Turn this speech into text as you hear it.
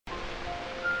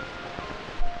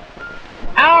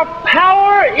Our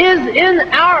power is in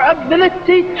our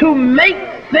ability to make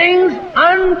things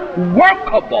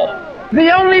unworkable. The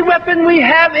only weapon we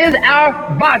have is our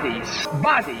bodies.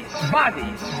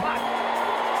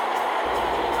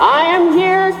 I am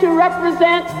here to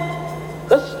represent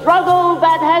the struggle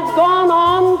that has gone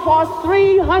on for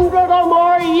 300 or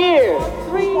more years.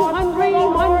 300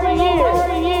 or more years.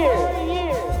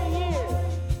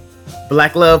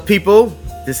 Black love people,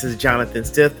 this is Jonathan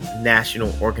Stith,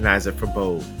 National Organizer for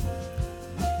BOLD.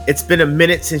 It's been a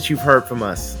minute since you've heard from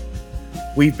us.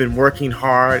 We've been working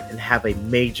hard and have a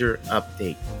major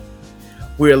update.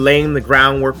 We are laying the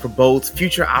groundwork for BOLD's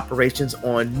future operations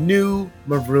on new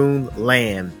maroon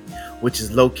land, which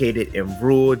is located in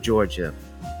rural Georgia.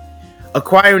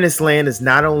 Acquiring this land is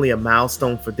not only a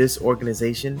milestone for this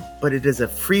organization, but it is a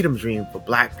freedom dream for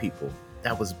Black people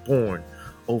that was born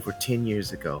over 10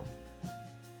 years ago.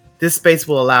 This space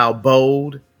will allow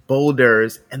BOLD,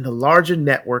 BOLDers, and the larger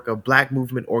network of Black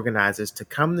movement organizers to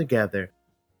come together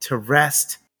to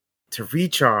rest, to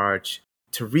recharge,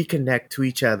 to reconnect to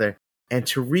each other, and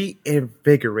to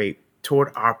reinvigorate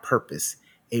toward our purpose,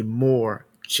 a more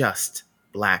just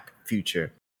Black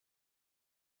future.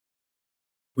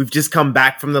 We've just come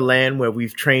back from the land where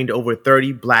we've trained over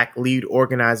 30 Black lead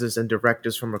organizers and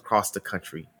directors from across the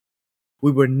country.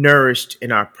 We were nourished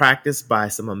in our practice by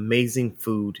some amazing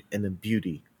food and the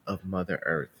beauty of Mother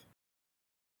Earth.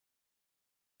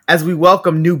 As we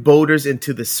welcome new BOLDers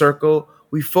into the circle,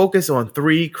 we focus on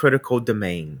three critical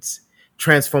domains: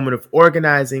 transformative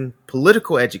organizing,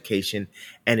 political education,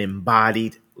 and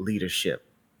embodied leadership.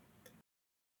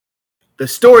 The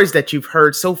stories that you've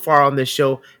heard so far on this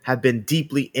show have been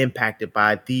deeply impacted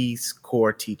by these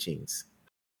core teachings.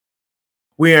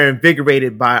 We are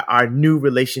invigorated by our new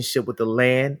relationship with the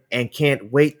land and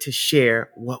can't wait to share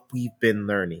what we've been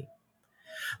learning.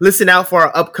 Listen out for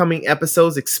our upcoming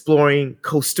episodes exploring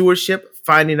co-stewardship,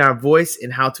 finding our voice,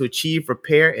 and how to achieve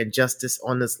repair and justice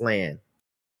on this land.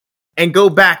 And go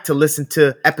back to listen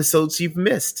to episodes you've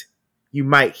missed. You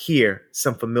might hear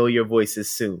some familiar voices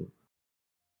soon.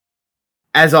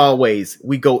 As always,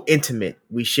 we go intimate.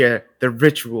 We share the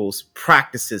rituals,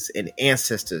 practices, and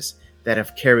ancestors that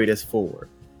have carried us forward,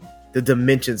 the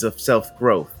dimensions of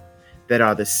self-growth that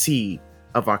are the seed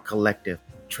of our collective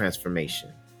transformation.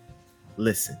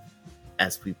 Listen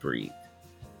as we breathe.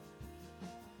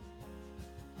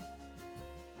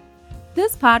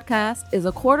 This podcast is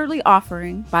a quarterly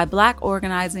offering by Black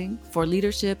Organizing for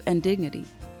Leadership and Dignity,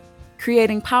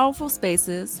 creating powerful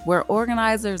spaces where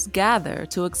organizers gather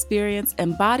to experience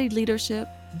embodied leadership,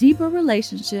 deeper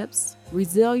relationships,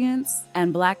 resilience,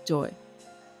 and Black joy.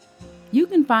 You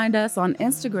can find us on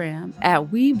Instagram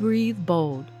at We Breathe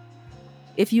Bold.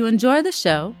 If you enjoy the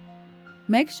show,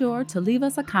 make sure to leave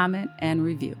us a comment and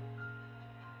review.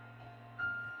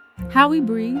 How We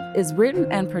Breathe is written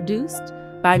and produced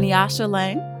by Nyasha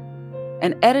Lang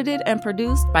and edited and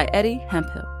produced by Eddie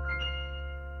Hemphill.